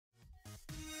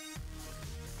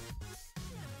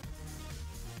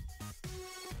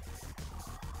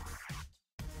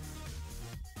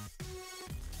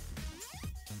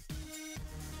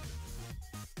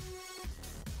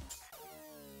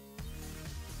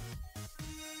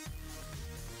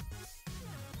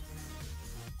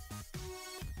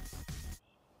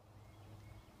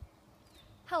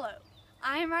Hello,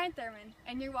 I am Ryan Thurman,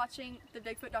 and you're watching the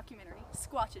Bigfoot Documentary,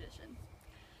 Squatch Edition.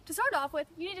 To start off with,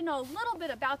 you need to know a little bit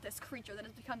about this creature that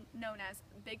has become known as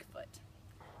Bigfoot.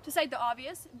 To state the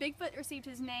obvious, Bigfoot received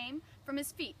his name from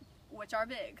his feet, which are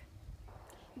big.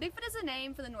 Bigfoot is a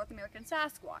name for the North American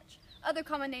Sasquatch. Other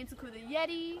common names include the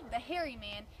Yeti, the Hairy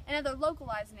Man, and other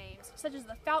localized names, such as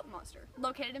the Fouke Monster,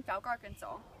 located in Fouke,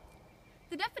 Arkansas.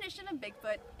 The definition of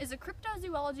Bigfoot is a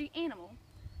cryptozoology animal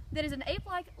that is an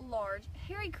ape-like, large,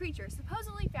 hairy creature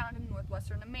supposedly found in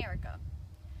northwestern America.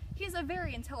 He is a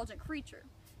very intelligent creature,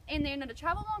 and they are known to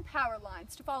travel along power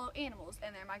lines to follow animals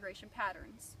and their migration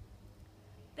patterns.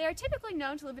 They are typically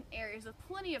known to live in areas with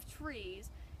plenty of trees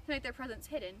to make their presence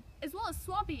hidden, as well as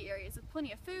swampy areas with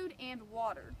plenty of food and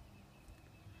water.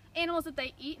 Animals that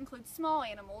they eat include small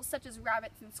animals such as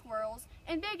rabbits and squirrels,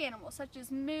 and big animals such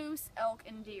as moose, elk,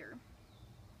 and deer.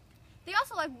 They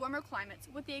also like warmer climates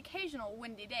with the occasional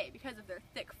windy day because of their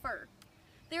thick fur.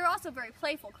 They are also very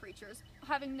playful creatures,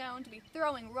 having known to be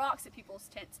throwing rocks at people's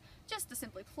tents just to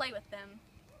simply play with them.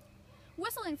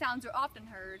 Whistling sounds are often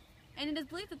heard, and it is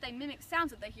believed that they mimic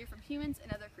sounds that they hear from humans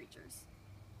and other creatures.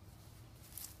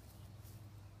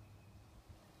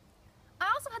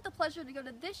 I also had the pleasure to go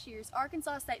to this year's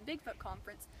Arkansas State Bigfoot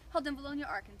Conference held in Valonia,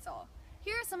 Arkansas.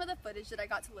 Here is some of the footage that I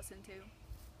got to listen to.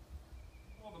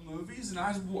 All the movies and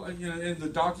and the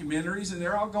documentaries, and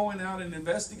they're all going out and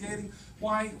investigating.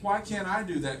 Why can't I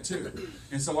do that too?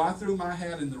 And so I threw my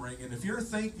hat in the ring. And if you're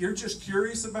just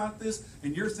curious about this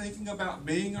and you're thinking about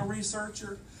being a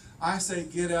researcher, I say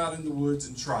get out in the woods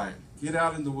and try it. Get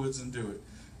out in the woods and do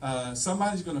it.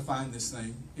 Somebody's going to find this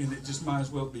thing, and it just might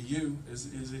as well be you as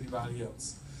anybody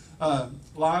else.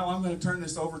 Lyle, I'm going to turn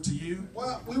this over to you.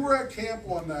 Well, we were at camp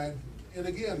one night, and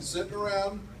again, sitting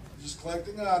around, just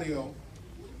collecting audio.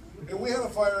 And we had a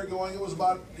fire going. It was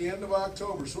about the end of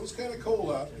October, so it's kind of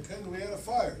cold out, and we had a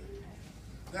fire.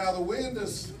 Now the wind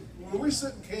is, when we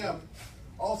sit in camp,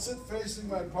 I'll sit facing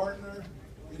my partner,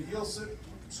 and he'll sit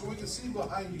so we can see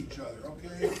behind each other,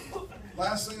 okay?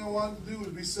 Last thing I wanted to do was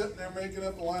be sitting there making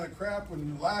up a line of crap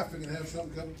and laughing and have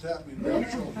something come tap me in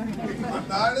the shoulder. I'm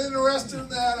not interested in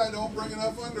that. I don't bring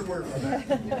enough underwear for that.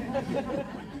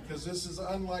 Because this is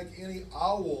unlike any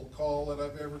owl call that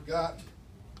I've ever gotten.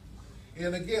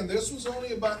 And again, this was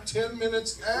only about 10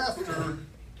 minutes after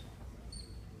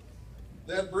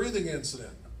that breathing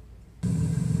incident.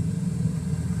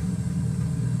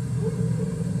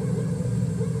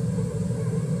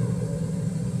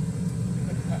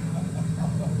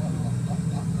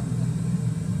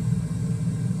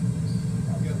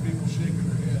 I've got people shaking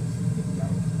their heads.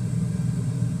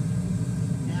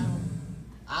 Now,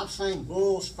 I've seen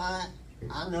bulls fight.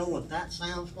 I know what that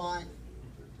sounds like.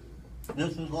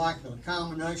 This is like a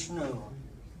combination of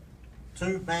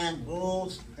two bad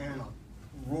bulls and a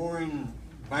roaring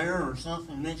bear or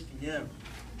something mixed together.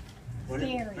 But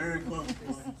it was very close to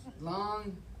us.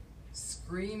 Long,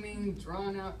 screaming,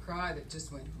 drawn-out cry that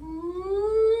just went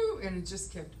whoo, and it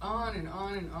just kept on and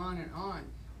on and on and on.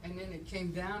 And then it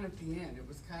came down at the end. It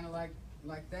was kind of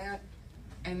like that.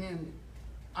 And then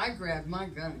I grabbed my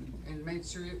gun and made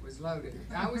sure it was loaded.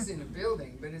 I was in a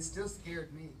building, but it still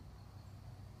scared me.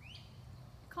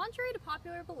 Contrary to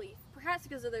popular belief, perhaps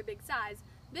because of their big size,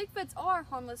 Bigfoots are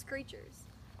harmless creatures.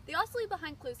 They also leave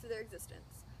behind clues to their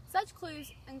existence. Such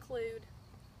clues include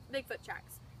Bigfoot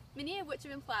tracks, many of which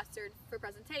have been plastered for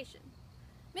presentation.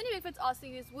 Many Bigfoots also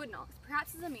use wood knocks,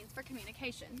 perhaps as a means for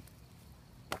communication.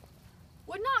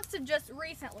 Wood knocks have just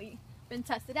recently been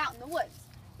tested out in the woods.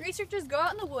 Researchers go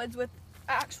out in the woods with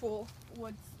actual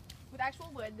wood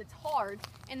that's hard,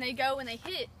 and they go and they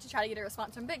hit it to try to get a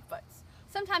response from Bigfoots.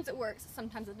 Sometimes it works,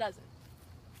 sometimes it doesn't.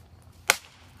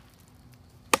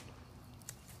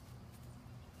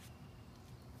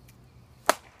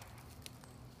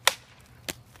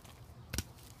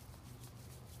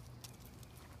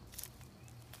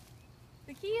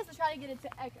 The key is to try to get it to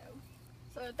echo,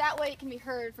 so that way it can be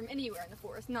heard from anywhere in the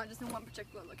forest, not just in one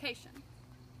particular location.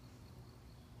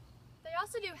 They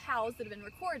also do howls that have been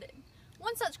recorded.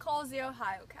 One such call is the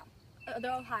Ohio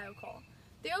call.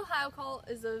 The Ohio call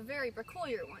is a very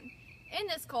peculiar one. In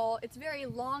this call, it's very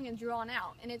long and drawn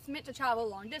out, and it's meant to travel a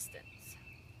long distance.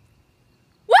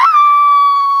 Woo!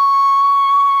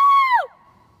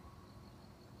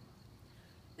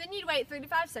 Then you'd wait 3 to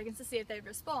 5 seconds to see if they'd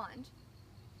respond.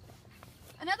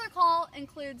 Another call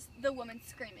includes the woman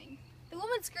screaming. The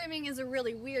woman screaming is a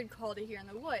really weird call to hear in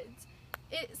the woods.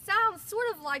 It sounds sort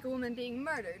of like a woman being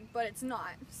murdered, but it's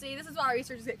not. See, this is why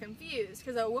researchers get confused,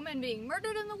 because a woman being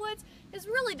murdered in the woods is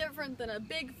really different than a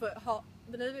Bigfoot howl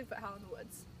in the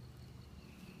woods.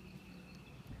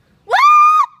 Woo!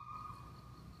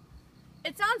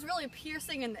 It sounds really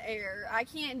piercing in the air. I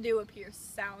can't do a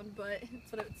pierced sound, but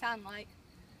it's what it would sound like.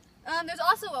 There's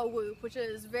also a whoop, which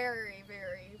is very,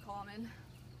 very common.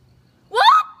 What?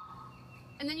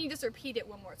 And then you just repeat it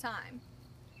one more time.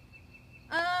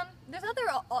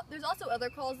 There's also other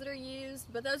calls that are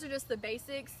used, but those are just the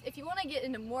basics. If you want to get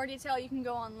into more detail, you can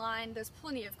go online. There's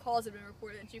plenty of calls that have been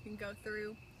reported that you can go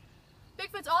through.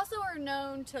 Bigfoots also are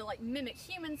known to mimic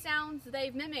human sounds.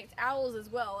 They've mimicked owls as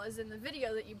well, as in the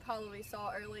video that you probably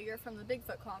saw earlier from the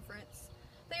Bigfoot conference.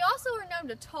 They also are known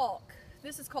to talk.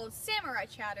 This is called samurai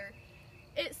chatter.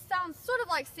 It sounds sort of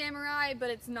like samurai, but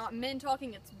it's not men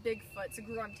talking, it's Bigfoot's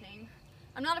grunting.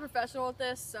 I'm not a professional at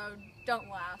this, so don't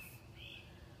laugh.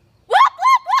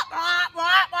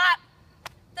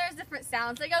 There's different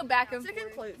sounds. They go back and forth. To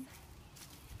conclude,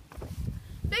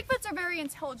 Bigfoots are very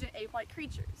intelligent ape-like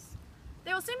creatures.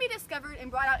 They will soon be discovered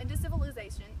and brought out into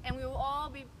civilization, and we will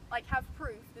all have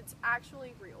proof that it's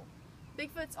actually real.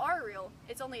 Bigfoots are real.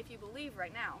 It's only if you believe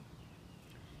right now.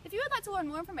 If you would like to learn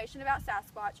more information about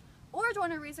Sasquatch or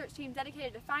join a research team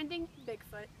dedicated to finding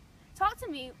Bigfoot, talk to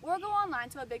me or go online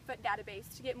to a Bigfoot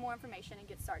database to get more information and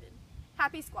get started.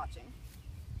 Happy squatching!